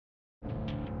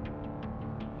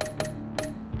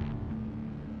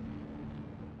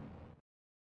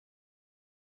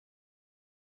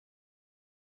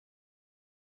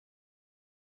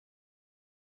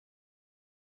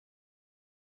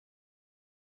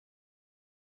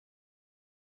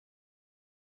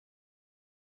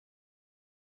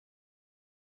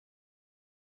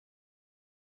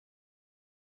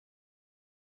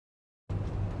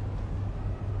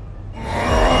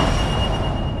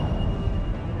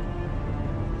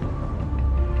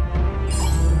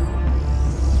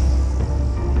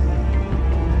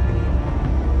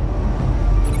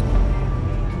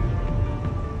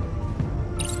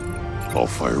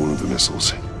fire one of the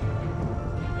missiles.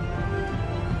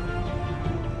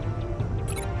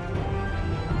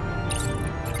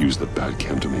 Use the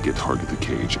Batcam to make it target the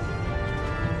cage.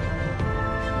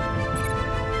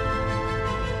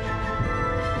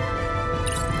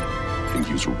 And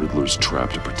use Riddler's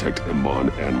trap to protect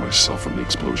Iman and myself from the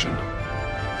explosion.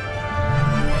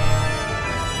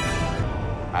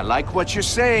 I like what you're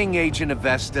saying, Agent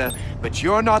Avesta, but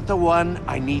you're not the one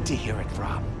I need to hear it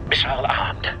from. Missile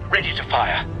armed, ready to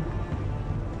fire.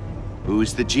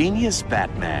 Who's the genius,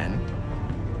 Batman?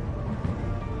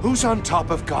 Who's on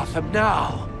top of Gotham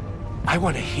now? I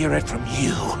want to hear it from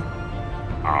you.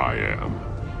 I am.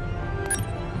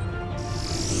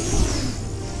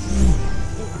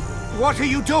 What are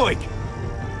you doing?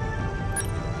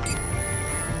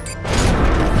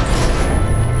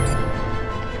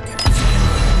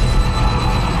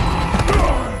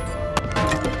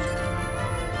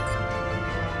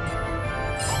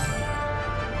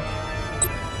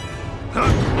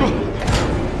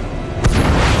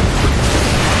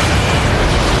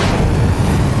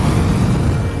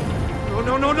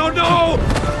 No!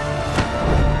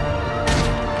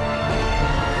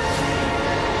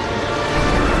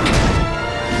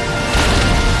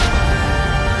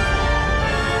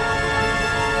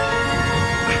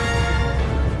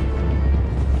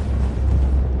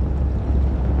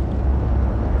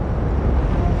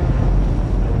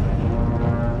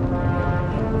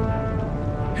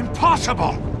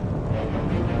 Impossible!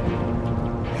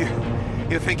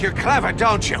 You think you're clever,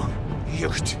 don't you? You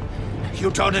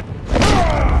don't...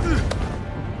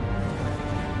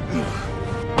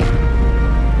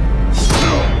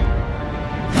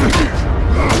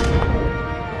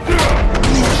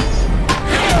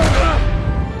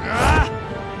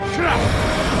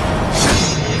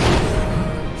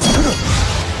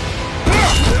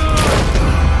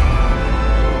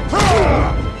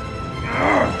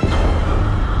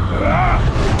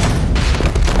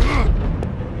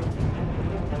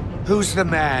 Who's the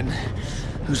man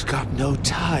who's got no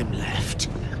time left?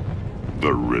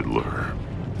 The Riddler.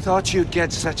 Thought you'd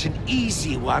get such an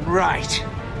easy one right.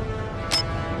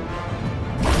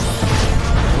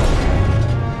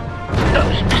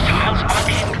 Those missiles are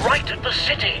aimed right at the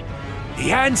city.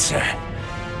 The answer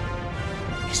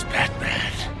is Batman.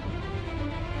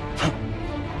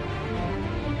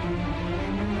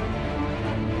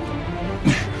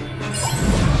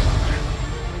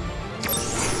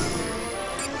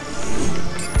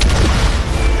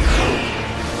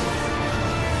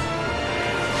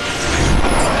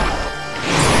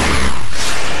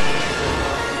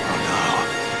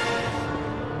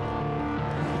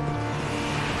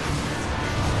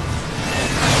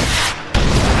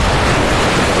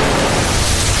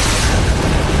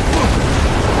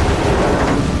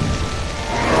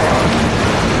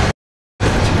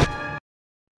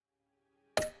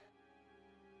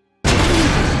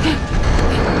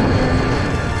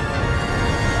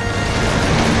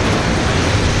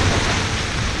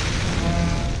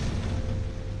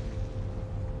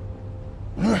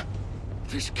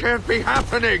 This can't be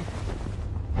happening!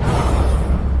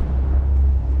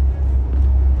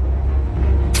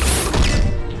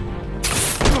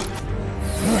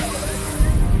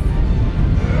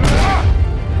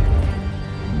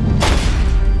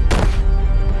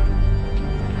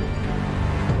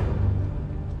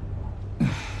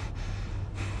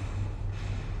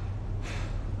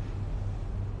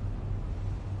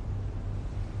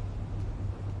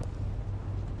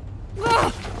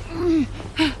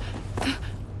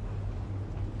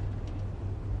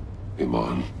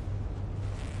 Iman.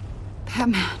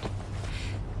 Batman.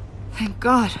 Thank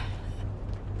God.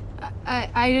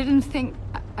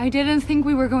 I didn't think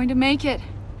we were going to make it.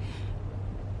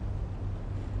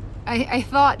 I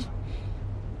thought...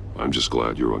 I'm just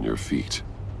glad you're on your feet.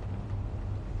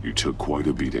 You took quite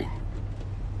a beating.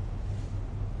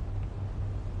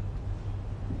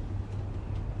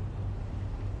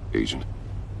 Agent,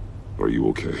 are you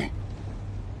okay?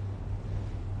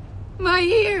 My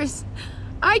ears!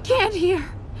 I can't hear!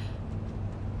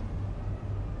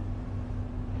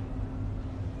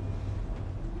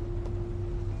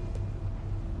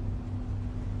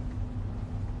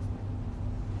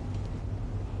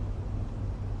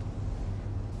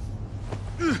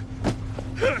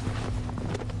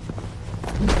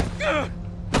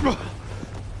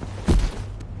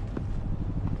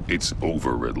 It's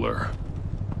over, Riddler.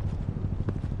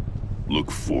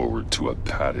 Look forward to a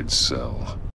padded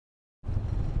cell.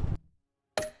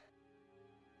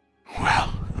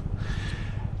 Well,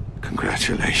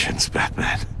 congratulations,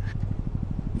 Batman.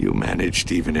 You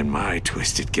managed, even in my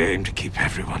twisted game, to keep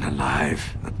everyone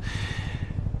alive.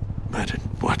 But at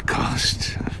what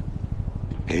cost?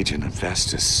 Agent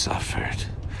Investa suffered,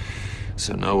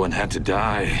 so no one had to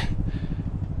die.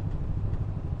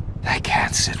 That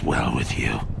can't sit well with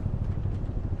you.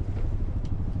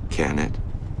 Can it?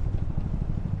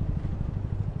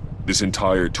 This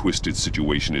entire twisted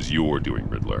situation is your doing,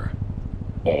 Riddler.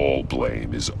 All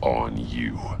blame is on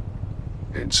you.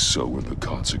 And so are the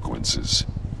consequences.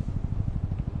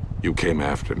 You came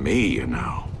after me, you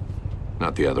know.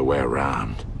 Not the other way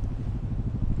around.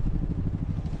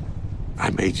 I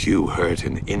made you hurt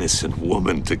an innocent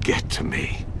woman to get to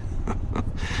me.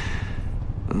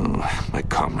 Oh, my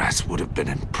comrades would have been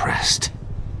impressed.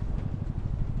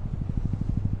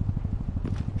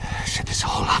 I set this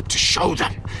all up to show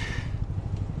them.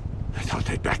 I thought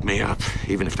they'd back me up,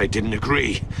 even if they didn't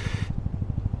agree.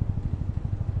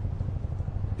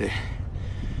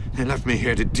 They left me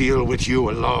here to deal with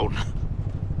you alone.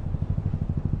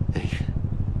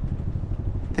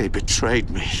 They betrayed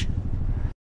me.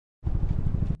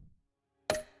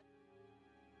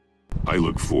 I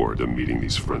look forward to meeting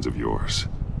these friends of yours.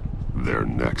 They're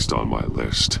next on my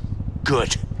list.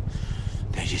 Good.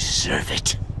 They deserve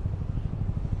it.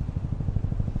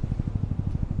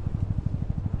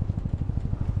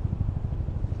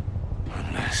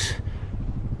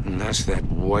 Unless that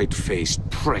white-faced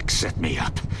prick set me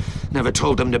up. Never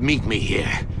told them to meet me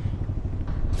here.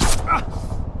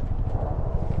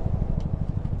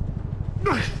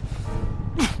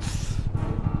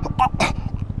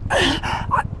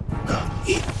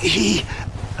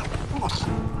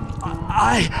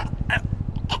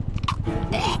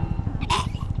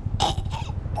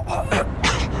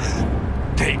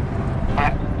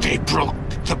 They broke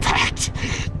the pact.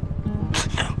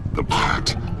 The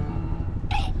pact?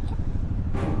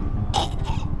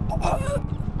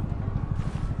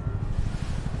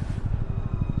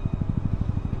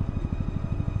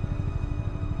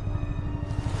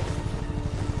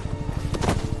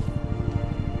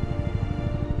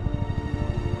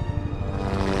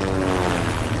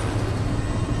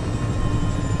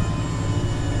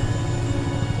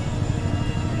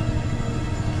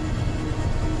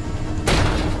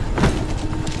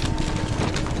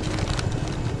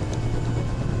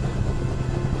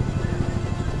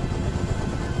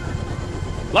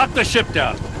 Lock the ship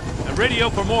down, and radio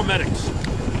for more medics.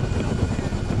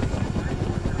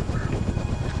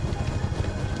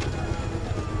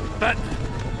 Batman.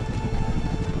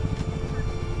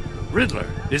 Riddler,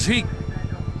 is he...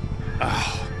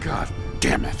 Oh, God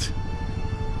damn it.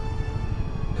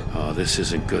 Oh, this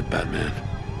isn't good, Batman.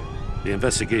 The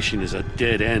investigation is a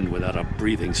dead end without a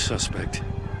breathing suspect.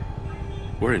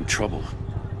 We're in trouble.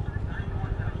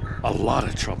 A lot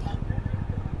of trouble.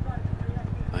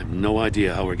 I have no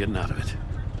idea how we're getting out of it.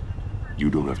 You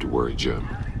don't have to worry, Jim.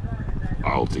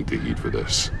 I'll take the heat for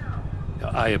this.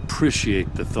 I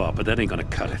appreciate the thought, but that ain't gonna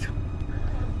cut it.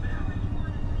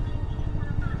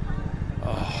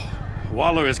 Oh,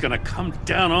 Waller is gonna come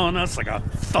down on us like a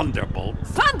thunderbolt.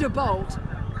 Thunderbolt?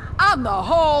 I'm the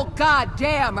whole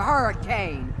goddamn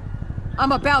hurricane.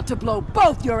 I'm about to blow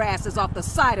both your asses off the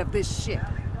side of this ship.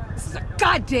 This is a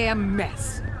goddamn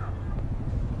mess.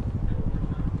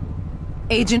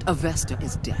 Agent Avesta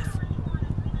is deaf.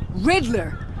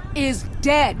 Riddler is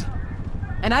dead.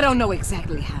 And I don't know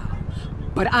exactly how,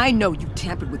 but I know you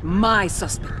tampered with my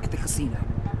suspect at the casino.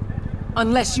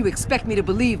 Unless you expect me to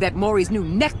believe that Maury's new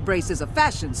neck brace is a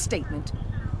fashion statement.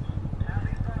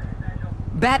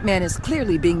 Batman is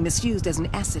clearly being misused as an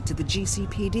asset to the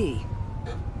GCPD.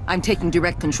 I'm taking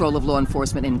direct control of law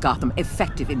enforcement in Gotham,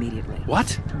 effective immediately.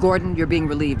 What? Gordon, you're being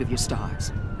relieved of your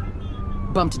stars.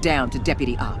 Bumped down to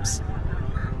Deputy Ops.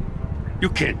 You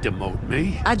can't demote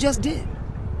me. I just did.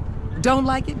 Don't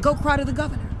like it? Go cry to the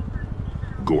governor.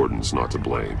 Gordon's not to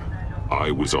blame.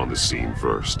 I was on the scene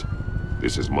first.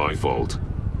 This is my fault,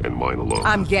 and mine alone.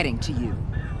 I'm getting to you.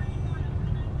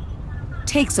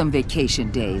 Take some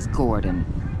vacation days, Gordon.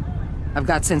 I've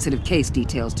got sensitive case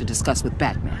details to discuss with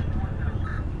Batman.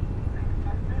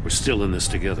 We're still in this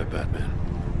together, Batman.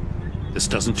 This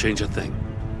doesn't change a thing.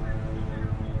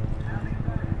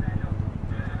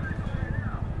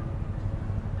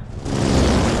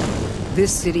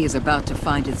 This city is about to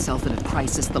find itself in a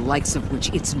crisis the likes of which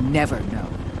it's never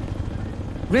known.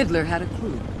 Riddler had a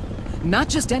crew. Not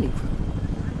just any crew.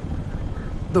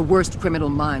 The worst criminal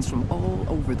minds from all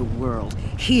over the world,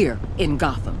 here in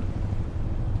Gotham.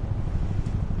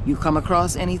 You come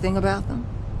across anything about them?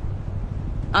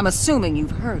 I'm assuming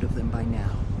you've heard of them by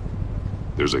now.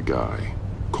 There's a guy.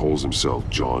 Calls himself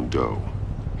John Doe.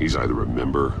 He's either a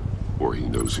member, or he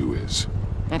knows who is.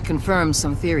 That confirms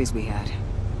some theories we had.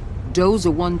 Doe's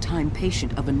a one-time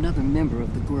patient of another member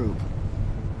of the group.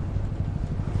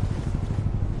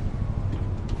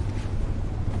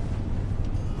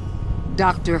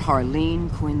 Dr.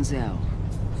 Harleen Quinzel,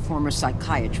 former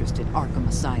psychiatrist at Arkham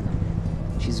Asylum.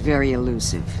 She's very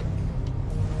elusive.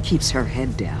 Keeps her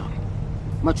head down.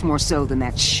 Much more so than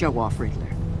that show-off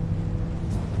Riddler.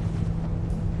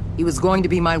 He was going to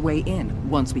be my way in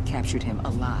once we captured him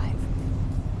alive.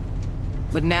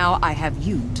 But now I have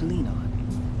you to lean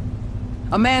on.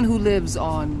 A man who lives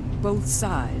on both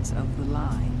sides of the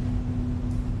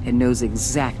line and knows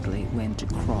exactly when to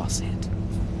cross it.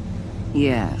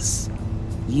 Yes,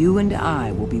 you and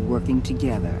I will be working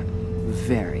together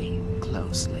very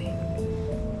closely.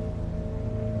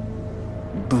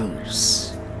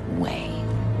 Bruce Wayne.